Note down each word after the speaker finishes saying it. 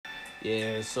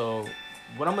Yeah, so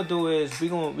what I'm gonna do is we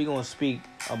gonna speak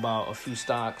about a few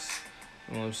stocks.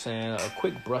 You know what I'm saying? A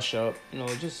quick brush up.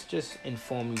 Just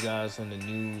inform you guys on the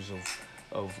news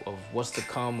of what's to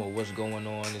come or what's going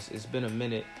on. It's been a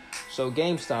minute. So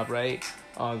GameStop, right?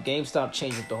 GameStop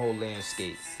changed up the whole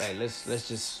landscape. Like let's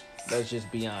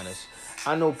just be honest.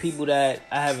 I know people that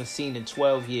I haven't seen in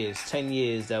 12 years, 10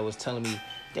 years that was telling me,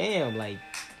 damn, like,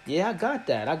 yeah, I got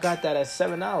that at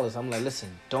 $7. I'm like, listen,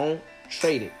 don't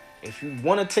trade it. If you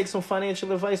want to take some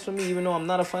financial advice from me, even though I'm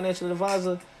not a financial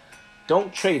advisor,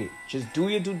 don't trade it. Just do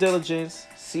your due diligence.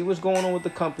 See what's going on with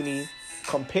the company.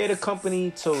 Compare the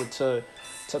company to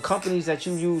companies that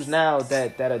you use now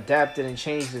that adapted and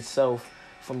changed itself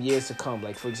from years to come.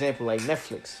 Like, for example, like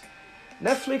Netflix.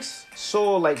 Netflix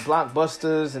saw like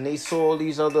blockbusters and they saw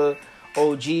these other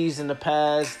OGs in the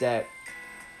past that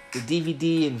the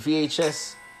DVD and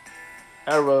VHS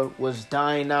era was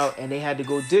dying out and they had to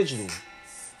go digital.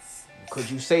 Could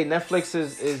you say Netflix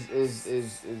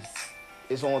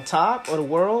is on top of the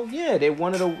world? Yeah, they're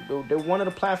one of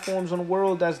the platforms on the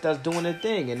world that's doing their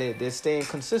thing, and they're staying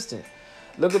consistent.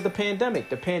 Look at the pandemic.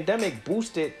 The pandemic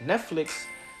boosted Netflix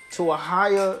to a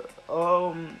higher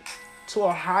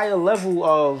level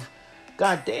of,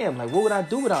 goddamn, like what would I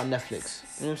do without Netflix?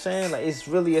 You know what I'm saying? Like, it's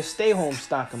really a stay home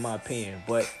stock in my opinion,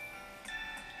 but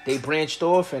they branched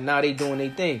off and now they doing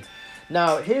their thing.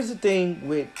 Now, here's the thing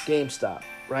with GameStop,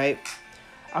 right?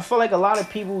 I feel like a lot of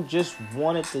people just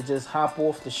wanted to just hop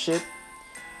off the ship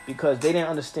because they didn't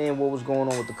understand what was going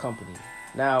on with the company.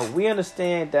 Now, we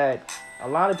understand that a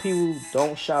lot of people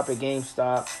don't shop at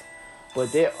GameStop,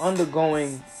 but they're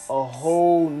undergoing a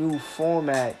whole new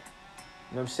format.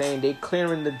 You know what I'm saying? They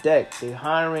clearing the deck. They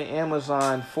hiring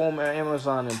former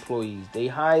Amazon employees. They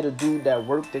hired a dude that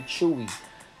worked at Chewy,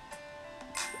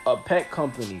 a pet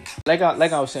company. Like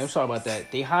I was saying, I'm sorry about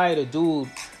that. They hired a dude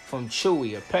from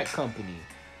Chewy, a pet company.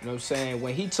 You know what I'm saying?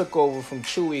 When he took over from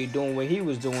Chewy doing what he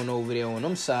was doing over there on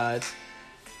them sides,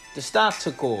 the stock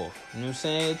took off. You know what I'm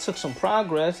saying? It took some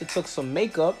progress. It took some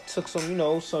makeup. Took some, a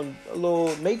little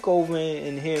makeover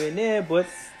in here and there. But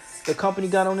the company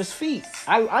got on its feet.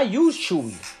 I use Chewy. You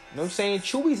know what I'm saying?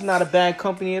 Chewy's not a bad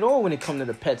company at all when it comes to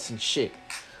the pets and shit.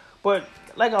 But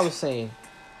like I was saying,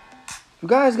 you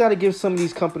guys got to give some of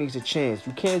these companies a chance.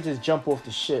 You can't just jump off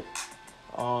the ship.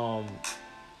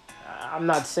 I'm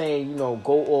not saying, go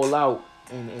all out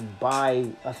and buy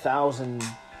 1,000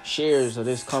 shares of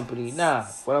this company. Nah,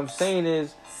 what I'm saying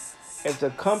is, if the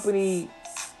company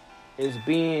is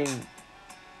being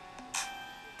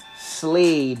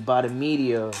slayed by the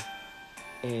media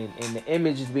and the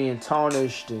image is being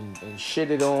tarnished and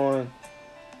shitted on,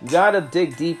 you gotta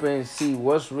dig deeper and see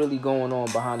what's really going on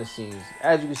behind the scenes.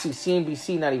 As you can see,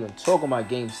 CNBC not even talking about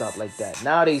GameStop like that.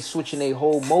 Now they switching their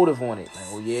whole motive on it. Like,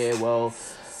 oh yeah, well,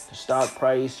 the stock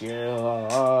price,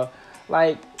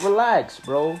 like, relax,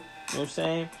 bro. You know what I'm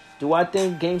saying? Do I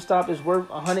think GameStop is worth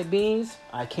 100 beans?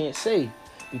 I can't say,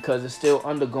 because it's still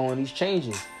undergoing these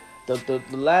changes. The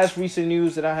last recent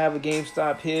news that I have of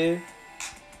GameStop here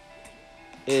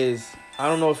is, I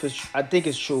don't know if I think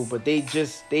it's true, but they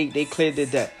cleared their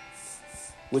debt,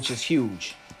 which is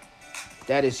huge.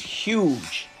 That is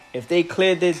huge. If they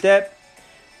cleared their debt,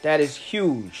 that is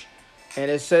huge.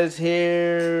 And it says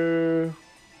here,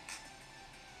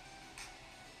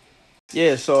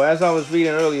 yeah, so as I was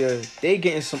reading earlier, they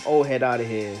getting some old head out of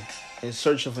here in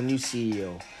search of a new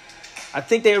CEO. I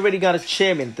think they already got a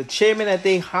chairman. The chairman that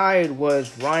they hired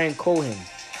was Ryan Cohen.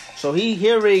 So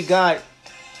he already got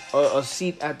a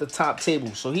seat at the top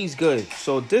table. So he's good.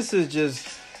 So this is just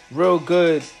real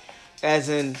good, as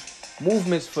in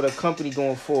movements for the company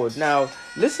going forward. Now,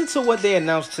 listen to what they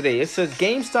announced today. It says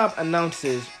GameStop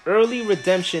announces early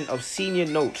redemption of senior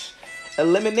notes.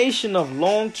 Elimination of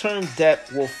long-term debt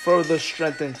will further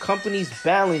strengthen company's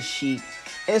balance sheet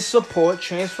and support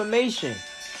transformation.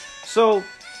 So,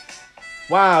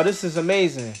 wow, this is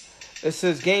amazing. It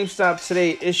says GameStop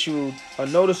today issued a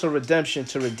notice of redemption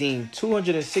to redeem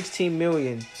 $216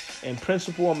 million in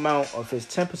principal amount of his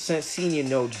 10% senior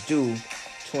notes due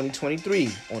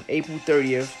 2023 on April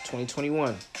 30th,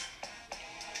 2021.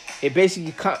 It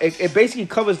basically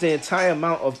covers the entire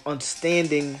amount of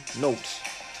outstanding notes.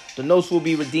 The notes will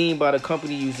be redeemed by the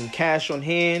company using cash on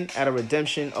hand at a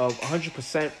redemption of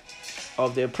 100%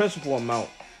 of their principal amount,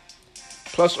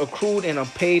 plus accrued and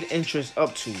unpaid interest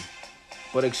up to,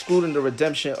 but excluding the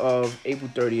redemption of April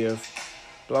 30th,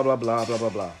 blah, blah, blah, blah, blah,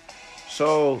 blah.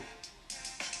 So,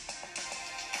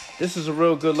 this is a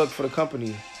real good look for the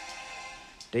company.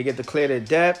 They get to clear their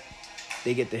debt.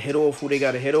 They get to hit off who they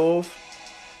got to hit off.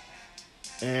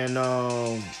 And,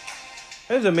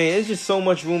 it's just so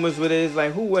much rumors with it. It's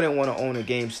like, who wouldn't want to own a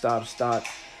GameStop stock?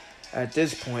 at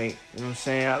this point. You know what I'm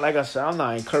saying? Like I said, I'm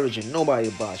not encouraging nobody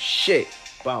about shit.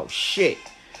 But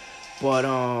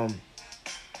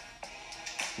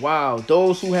wow,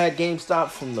 those who had GameStop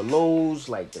from the lows,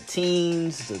 like the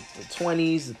teens, the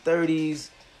 20s, the 30s,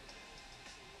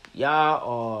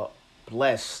 y'all are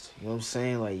blessed. You know what I'm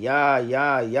saying? Like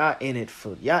y'all in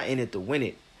it to win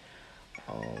it.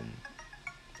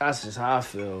 That's just how I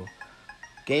feel.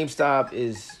 GameStop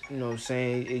is, you know what I'm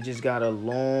saying, it just got a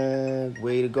long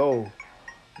way to go.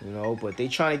 You know, but they're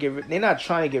not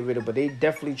trying to get rid of, but they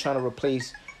definitely trying to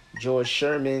replace George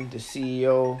Sherman, the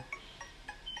CEO.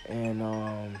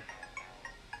 And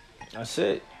that's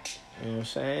it. You know what I'm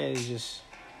saying?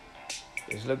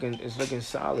 It's looking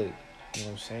solid. You know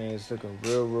what I'm saying? It's looking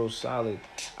real solid.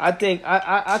 I think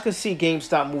I could see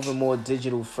GameStop moving more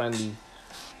digital friendly. You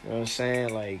know what I'm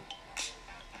saying? Like,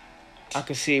 I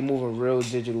could see it moving real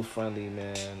digital friendly,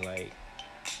 man. Like,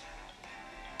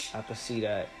 I could see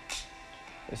that.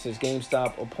 It says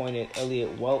GameStop appointed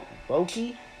Elliot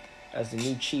Welke as the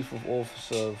new chief of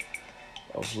officer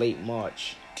of late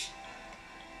March.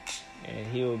 And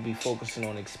he will be focusing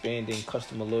on expanding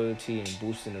customer loyalty and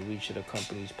boosting the reach of the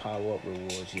company's Power Up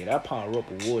Rewards. Yeah, that Power Up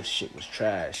Rewards shit was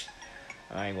trash.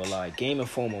 I ain't gonna lie. Game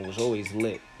Informer was always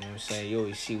lit. You know what I'm saying? You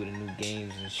always see where the new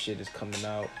games and shit is coming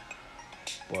out.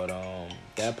 But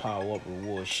that Power Up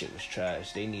Rewards shit was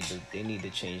trash. They need to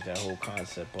change that whole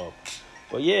concept up.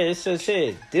 But yeah, it says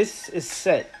here, this is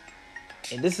set.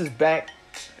 And this is back.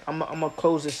 I'm gonna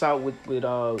close this out with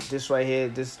this right here,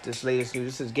 this latest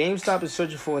news. It says GameStop is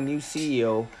searching for a new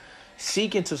CEO,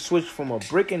 seeking to switch from a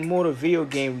brick and mortar video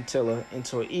game retailer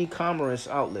into an e-commerce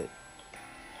outlet.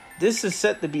 This is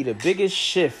set to be the biggest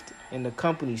shift in the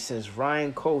company since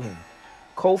Ryan Cohen,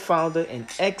 co-founder and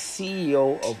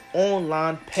ex-CEO of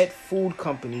online pet food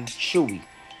company Chewy.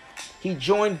 He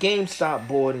joined GameStop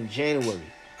board in January.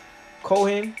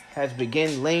 Cohen has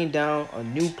begun laying down a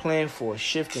new plan for a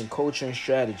shift in culture and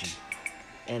strategy.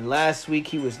 And last week,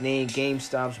 he was named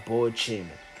GameStop's board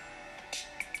chairman.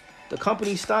 The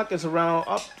company's stock is around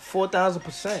up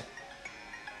 4,000%. You know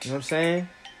what I'm saying?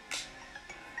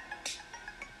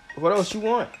 What else you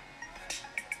want? You know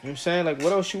what I'm saying? Like,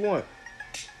 what else you want?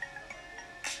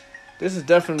 This is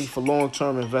definitely for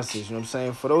long-term investors. You know what I'm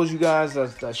saying? For those of you guys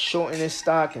that's shorting this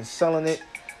stock and selling it,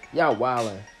 y'all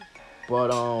wilding. But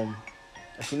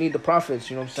if you need the profits,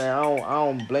 you know what I'm saying? I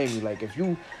don't blame you. Like, if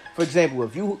you, for example,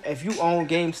 if you own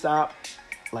GameStop,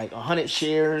 like 100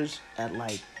 shares at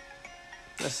like,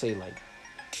 let's say like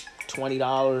 $20,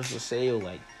 let's say, or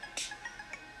like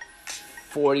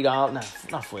 $40, not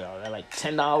 $40, at like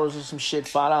 $10 or some shit,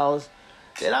 $5,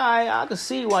 then I can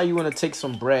see why you want to take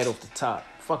some bread off the top.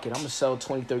 Fuck it, I'm gonna sell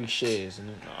 20, 30 shares, and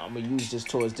I'm gonna use this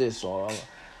towards this, or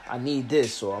I need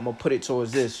this, or I'm gonna put it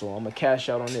towards this, or I'm gonna cash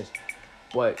out on this.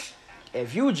 But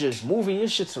if you just moving your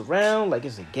shits around like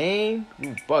it's a game,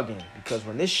 you bugging. Because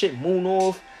when this shit moon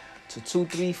off to 2,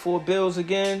 3, 4 bills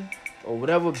again, or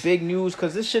whatever big news,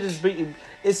 because this shit is big.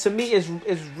 It's, to me, it's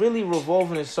really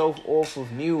revolving itself off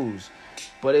of news.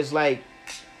 But it's like,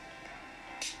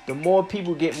 the more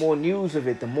people get more news of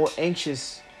it, the more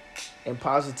anxious and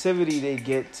positivity they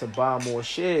get to buy more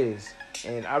shares.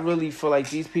 And I really feel like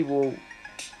these people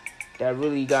that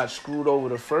really got screwed over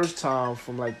the first time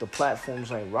from like the platforms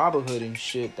like Robinhood and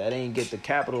shit that ain't get to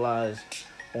capitalize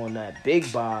on that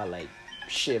big buy. Like,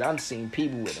 shit, I've seen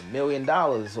people with $1 million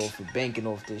off of banking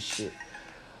off this shit.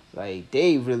 Like,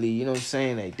 they really, you know what I'm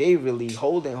saying? Like, they really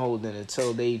holding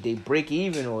until they break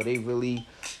even, or they really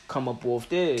come up off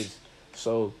theirs.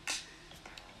 So,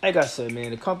 like I said,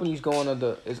 man, the company's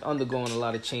is undergoing a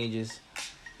lot of changes.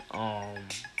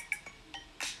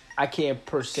 I can't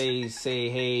per se say,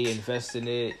 hey, invest in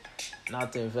it,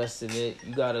 not to invest in it.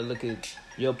 You gotta look at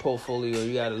your portfolio.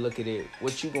 You gotta look at it.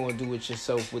 What you gonna do with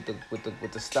yourself with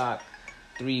the stock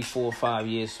 3, 4, 5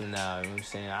 years from now? You know what I'm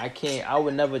saying? I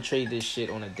would never trade this shit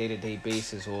on a day-to-day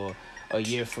basis, or a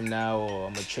year from now, or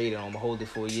I'm gonna trade it, I'm gonna hold it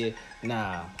for a year.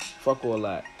 Nah, fuck all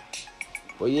that.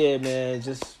 But yeah, man,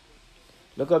 just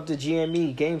look up the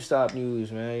GME GameStop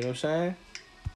news, man. You know what I'm saying?